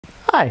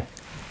Hi.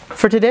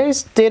 For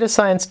today's data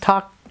science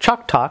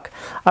chalk talk,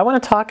 I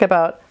want to talk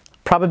about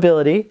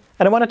probability,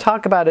 and I want to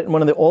talk about it in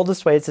one of the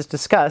oldest ways it's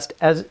discussed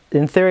as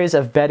in theories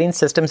of betting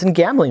systems and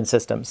gambling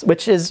systems,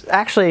 which is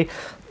actually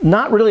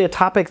not really a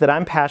topic that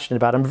I'm passionate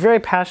about. I'm very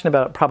passionate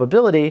about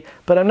probability,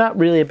 but I'm not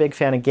really a big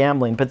fan of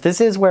gambling. But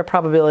this is where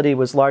probability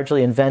was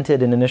largely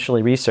invented and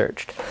initially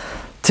researched.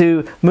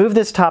 To move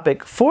this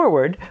topic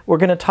forward, we're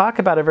going to talk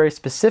about a very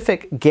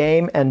specific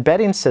game and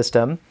betting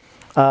system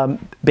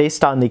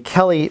based on the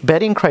Kelly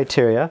betting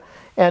criteria,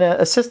 and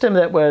a system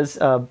that was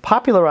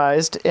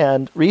popularized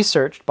and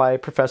researched by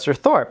Professor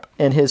Thorp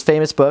in his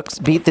famous books,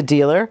 Beat the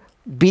Dealer,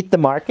 Beat the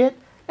Market,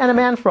 and A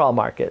Man for All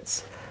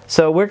Markets.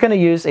 So we're going to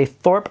use a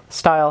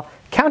Thorp-style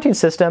counting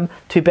system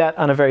to bet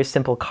on a very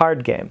simple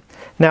card game.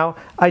 Now,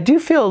 I do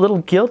feel a little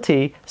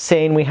guilty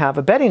saying we have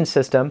a betting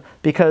system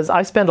because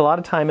I spend a lot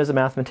of time as a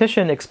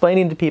mathematician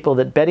explaining to people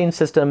that betting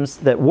systems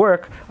that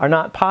work are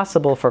not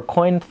possible for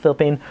coin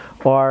flipping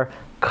or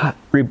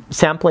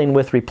sampling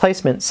with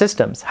replacement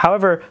systems.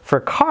 However, for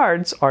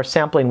cards or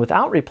sampling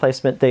without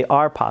replacement, they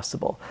are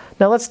possible.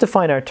 Now let's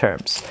define our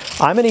terms.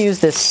 I'm going to use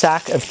this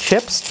sack of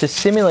chips to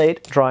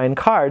simulate drawing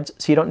cards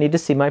so you don't need to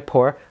see my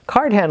poor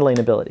card handling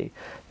ability.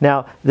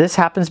 Now this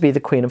happens to be the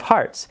Queen of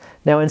Hearts.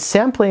 Now in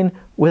sampling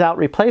without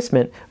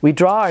replacement, we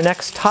draw our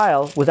next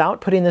tile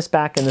without putting this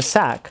back in the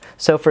sack.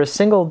 So for a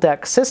single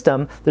deck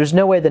system, there's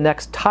no way the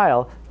next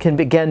tile can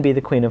again be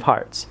the Queen of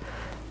Hearts.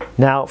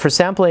 Now for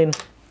sampling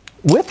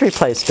with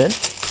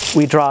replacement,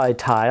 we draw a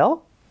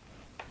tile,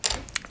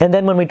 and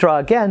then when we draw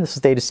again, this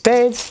is the Eight of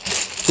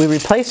Spades, we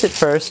replace it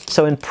first,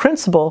 so in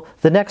principle,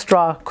 the next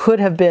draw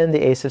could have been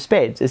the Ace of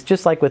Spades. It's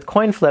just like with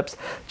coin flips,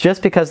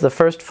 just because the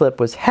first flip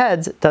was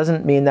heads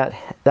doesn't mean that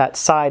that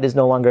side is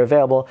no longer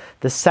available.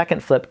 The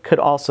second flip could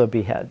also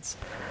be heads.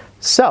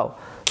 So,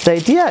 the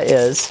idea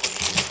is,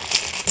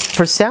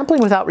 for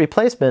sampling without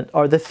replacement,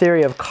 or the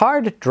theory of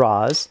card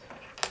draws,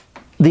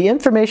 the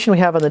information we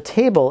have on the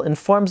table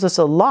informs us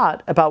a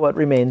lot about what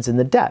remains in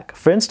the deck.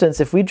 For instance,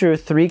 if we drew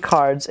 3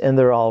 cards and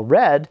they're all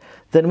red,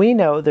 then we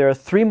know there are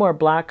 3 more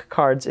black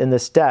cards in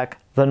this deck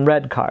than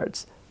red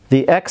cards.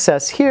 The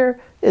excess here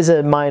is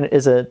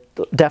a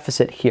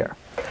deficit here.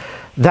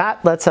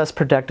 That lets us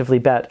productively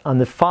bet on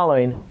the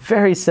following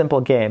very simple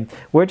game.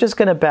 We're just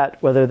going to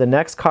bet whether the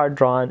next card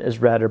drawn is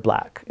red or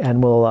black,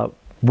 and we'll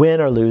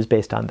win or lose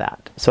based on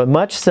that. So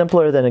much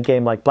simpler than a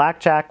game like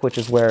blackjack, which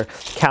is where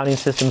counting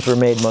systems were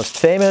made most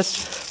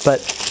famous, but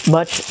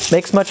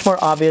makes much more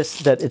obvious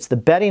that it's the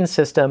betting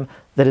system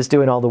that is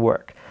doing all the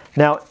work.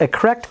 Now, a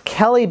correct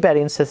Kelly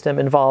betting system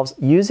involves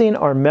using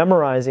or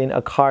memorizing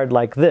a card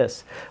like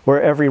this,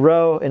 where every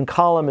row and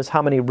column is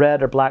how many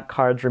red or black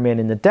cards remain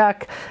in the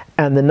deck,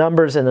 and the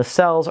numbers in the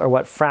cells are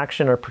what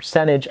fraction or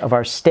percentage of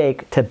our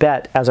stake to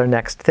bet as our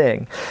next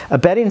thing. A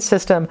betting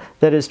system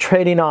that is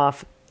trading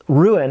off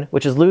ruin,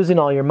 which is losing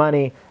all your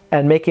money,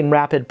 and making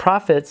rapid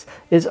profits,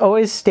 is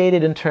always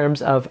stated in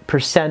terms of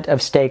percent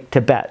of stake to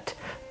bet.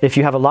 If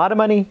you have a lot of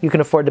money, you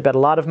can afford to bet a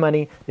lot of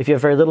money. If you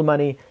have very little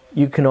money,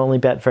 you can only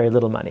bet very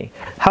little money.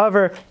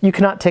 However, you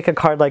cannot take a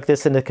card like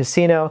this in the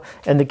casino,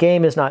 and the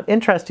game is not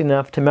interesting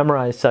enough to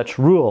memorize such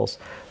rules.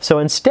 So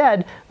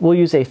instead, we'll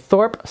use a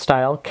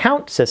Thorp-style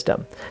count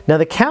system. Now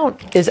the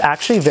count is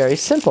actually very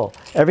simple.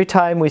 Every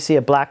time we see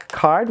a black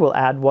card, we'll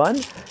add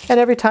 1, and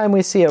every time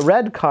we see a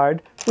red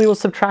card, we will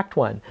subtract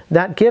 1.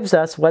 That gives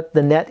us what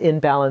the net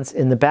imbalance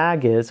in the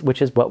bag is,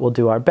 which is what we'll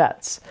do our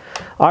bets.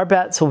 Our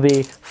bets will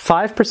be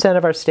 5%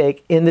 of our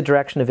stake in the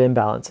direction of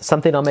imbalance,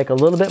 something I'll make a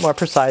little bit more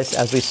precise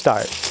as we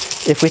start.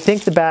 If we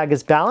think the bag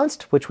is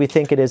balanced, which we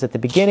think it is at the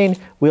beginning,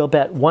 we'll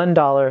bet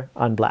 $1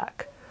 on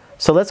black.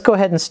 So let's go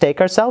ahead and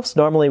stake ourselves.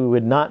 Normally we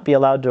would not be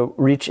allowed to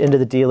reach into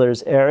the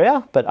dealer's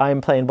area, but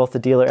I'm playing both the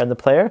dealer and the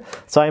player.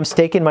 So I am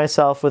staking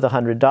myself with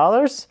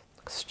 $100.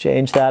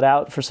 Exchange that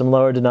out for some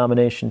lower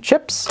denomination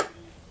chips.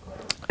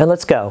 And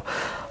let's go.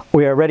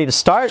 We are ready to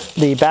start.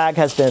 The bag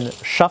has been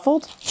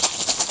shuffled.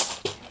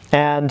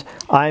 And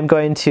I'm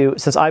going to,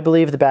 since I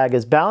believe the bag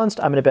is balanced,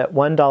 I'm going to bet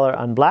 $1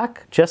 on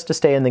black just to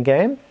stay in the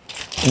game.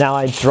 Now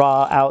I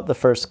draw out the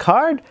first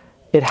card.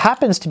 It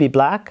happens to be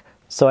black,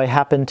 so I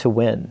happen to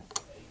win.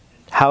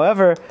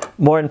 However,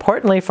 more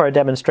importantly for our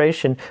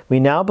demonstration, we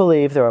now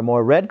believe there are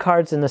more red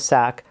cards in the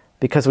sack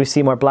because we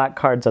see more black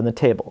cards on the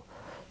table.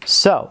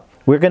 So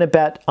we're going to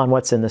bet on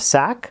what's in the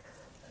sack.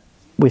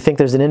 We think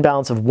there's an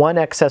imbalance of 1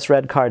 excess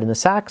red card in the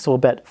sack, so we'll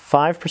bet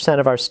 5%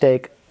 of our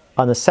stake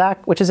on the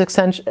sack, which is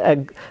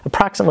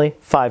approximately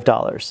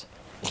 $5.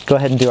 Go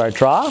ahead and do our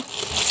draw.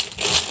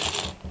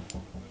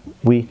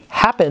 We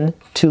happen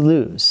to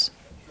lose.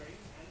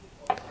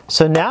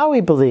 So now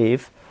we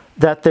believe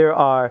that there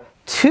are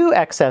 2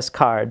 excess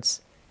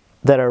cards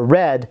that are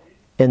red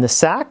in the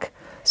sack.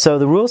 So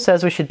the rule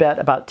says we should bet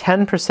about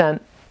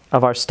 10%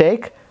 of our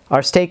stake.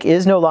 Our stake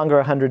is no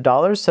longer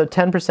 $100, so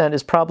 10%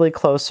 is probably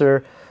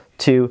closer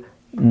to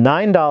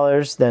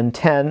 $9 than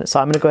 10, so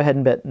I'm going to go ahead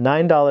and bet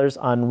 $9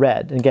 on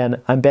red. And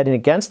again, I'm betting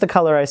against the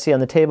color I see on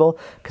the table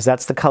because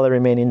that's the color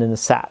remaining in the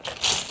sack.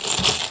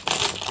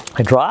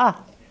 I draw.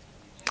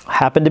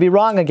 Happen to be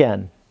wrong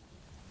again.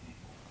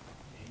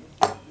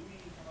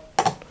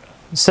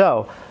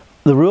 So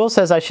the rule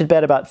says I should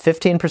bet about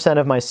 15%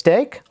 of my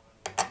stake.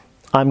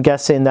 I'm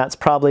guessing that's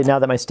probably, now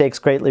that my stake's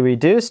greatly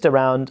reduced,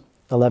 around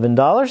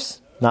 $11.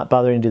 Not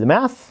bothering to do the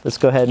math. Let's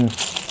go ahead and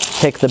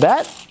take the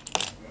bet.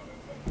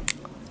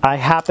 I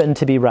happen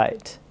to be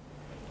right.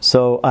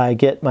 So I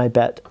get my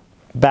bet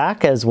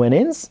back as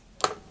winnings.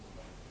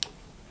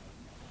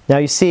 Now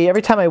you see,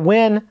 every time I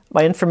win,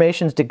 my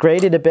information's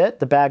degraded a bit,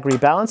 the bag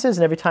rebalances,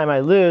 and every time I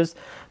lose,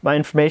 my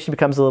information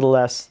becomes a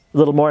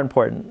little more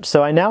important.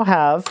 So I now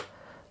have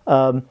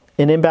an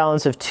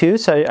imbalance of 2,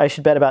 so I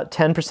should bet about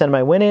 10% of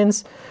my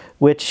winnings,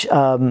 which,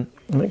 I'm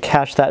going to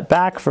cash that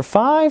back for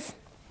 5,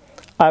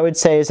 I would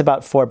say is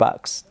about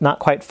 $4, not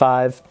quite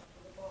 5.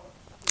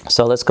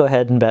 So let's go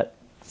ahead and bet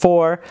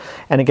 4.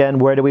 And again,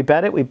 where do we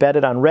bet it? We bet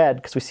it on red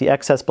because we see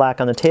excess black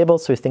on the table,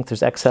 so we think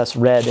there's excess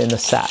red in the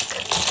sack.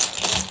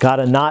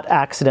 Gotta not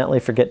accidentally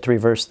forget to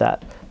reverse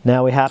that.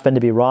 Now we happen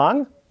to be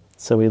wrong,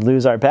 so we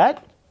lose our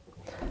bet.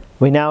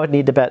 We now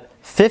need to bet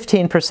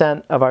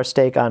 15% of our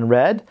stake on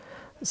red.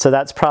 So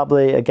that's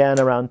probably, again,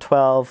 around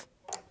 $12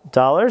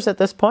 at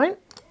this point,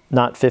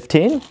 not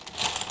 15.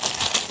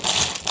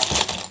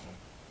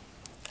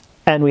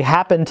 And we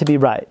happen to be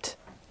right.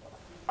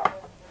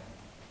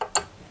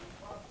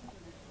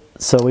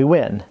 So we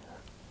win.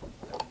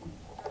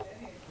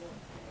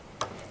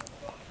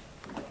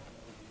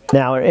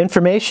 Now our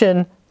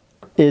information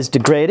is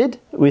degraded.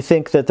 We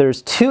think that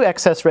there's 2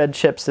 excess red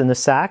chips in the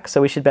sack,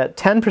 so we should bet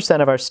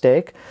 10% of our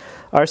stake.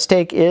 Our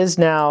stake is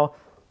now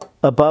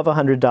above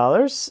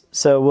 $100,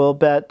 so we'll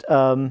bet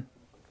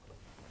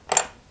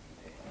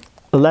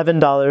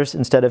 $11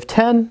 instead of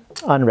 10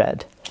 on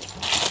red.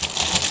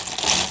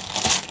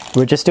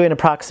 We're just doing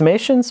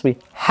approximations. We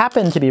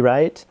happen to be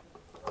right.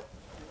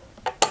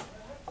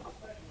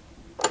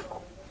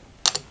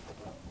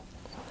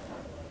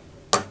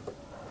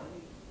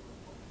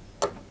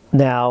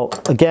 Now,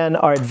 again,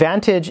 our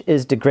advantage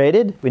is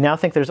degraded. We now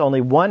think there's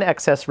only 1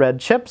 excess red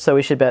chip, so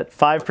we should bet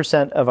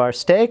 5% of our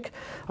stake.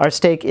 Our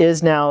stake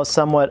is now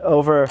somewhat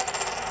over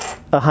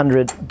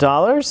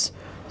 $100,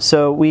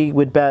 so we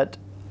would bet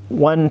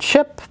 1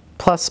 chip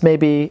plus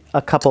maybe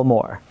a couple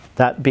more,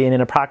 that being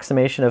an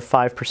approximation of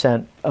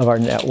 5% of our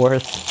net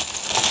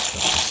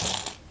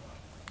worth.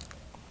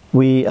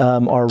 We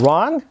are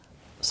wrong,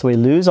 so we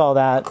lose all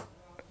that.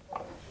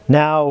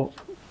 Now,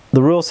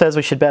 the rule says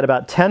we should bet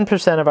about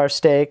 10% of our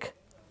stake.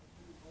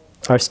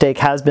 Our stake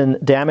has been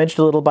damaged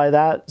a little by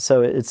that,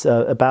 so it's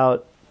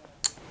about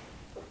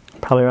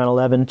probably around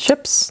 11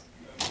 chips.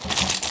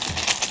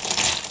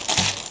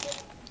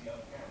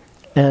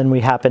 And we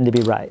happen to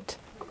be right.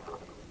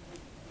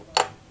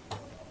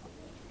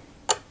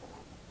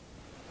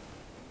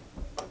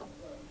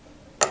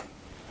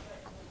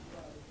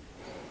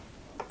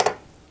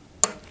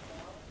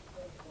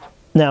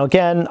 Now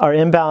again, our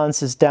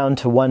imbalance is down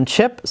to 1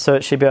 chip, so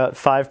it should be about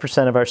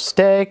 5% of our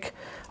stake.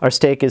 Our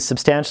stake is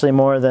substantially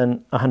more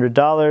than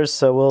 $100,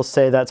 so we'll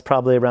say that's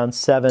probably around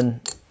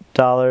 $7.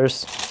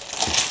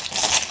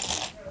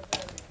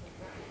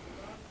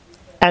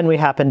 And we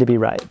happen to be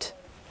right.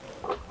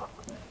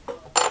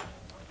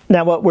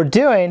 Now what we're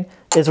doing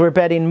is we're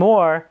betting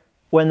more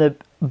when the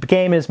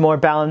game is more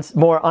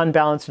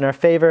unbalanced in our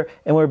favor,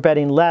 and we're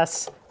betting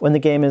less when the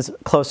game is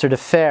closer to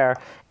fair.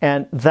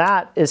 And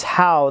that is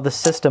how the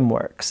system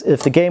works.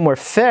 If the game were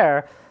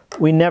fair,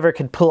 we never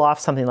could pull off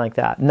something like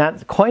that. And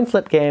that coin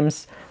flip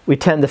games,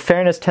 the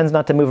fairness tends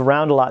not to move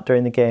around a lot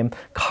during the game.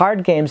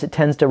 Card games, it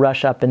tends to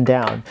rush up and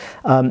down.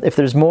 If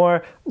there's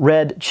more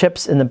red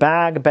chips in the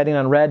bag, betting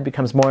on red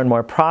becomes more and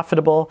more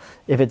profitable.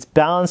 If it's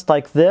balanced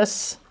like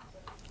this,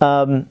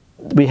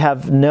 we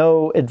have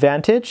no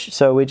advantage,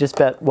 so we just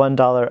bet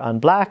 $1 on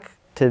black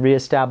to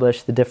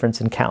reestablish the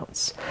difference in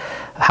counts.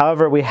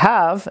 However, we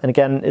have, and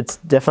again, it's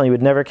definitely, you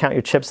would never count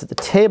your chips at the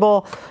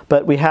table,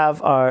 but we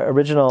have our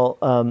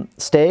original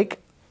stake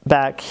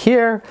back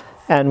here,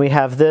 and we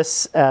have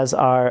this as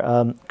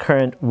our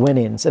current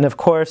winnings. And of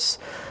course,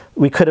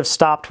 we could have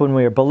stopped when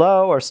we were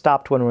below or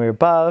stopped when we were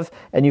above,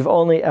 and you've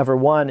only ever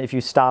won if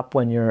you stop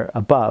when you're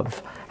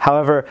above.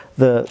 However,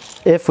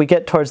 if we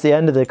get towards the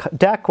end of the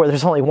deck where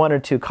there's only 1 or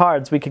 2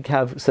 cards, we could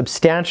have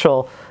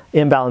substantial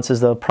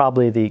imbalances, though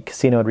probably the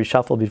casino would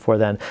reshuffle before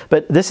then.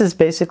 But this is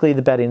basically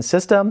the betting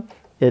system.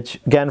 It's,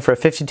 again, for a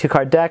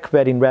 52-card deck,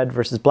 betting red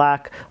versus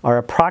black. Our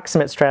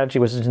approximate strategy,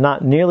 which is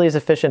not nearly as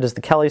efficient as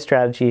the Kelly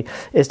strategy,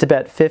 is to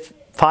bet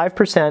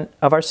 5%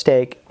 of our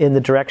stake in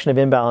the direction of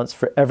imbalance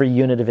for every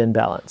unit of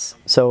imbalance.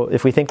 So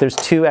if we think there's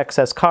 2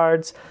 excess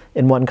cards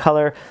in one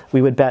color,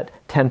 we would bet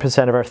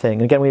 10% of our thing.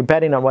 And again, we're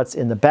betting on what's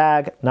in the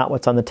bag, not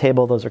what's on the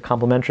table. Those are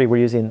complementary.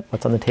 We're using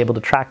what's on the table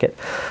to track it.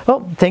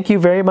 Well, thank you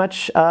very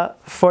much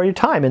for your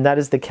time. And that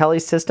is the Kelly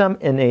system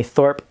in a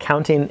Thorp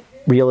counting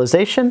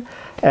realization.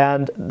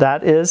 And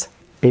that is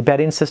a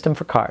betting system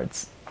for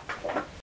cards.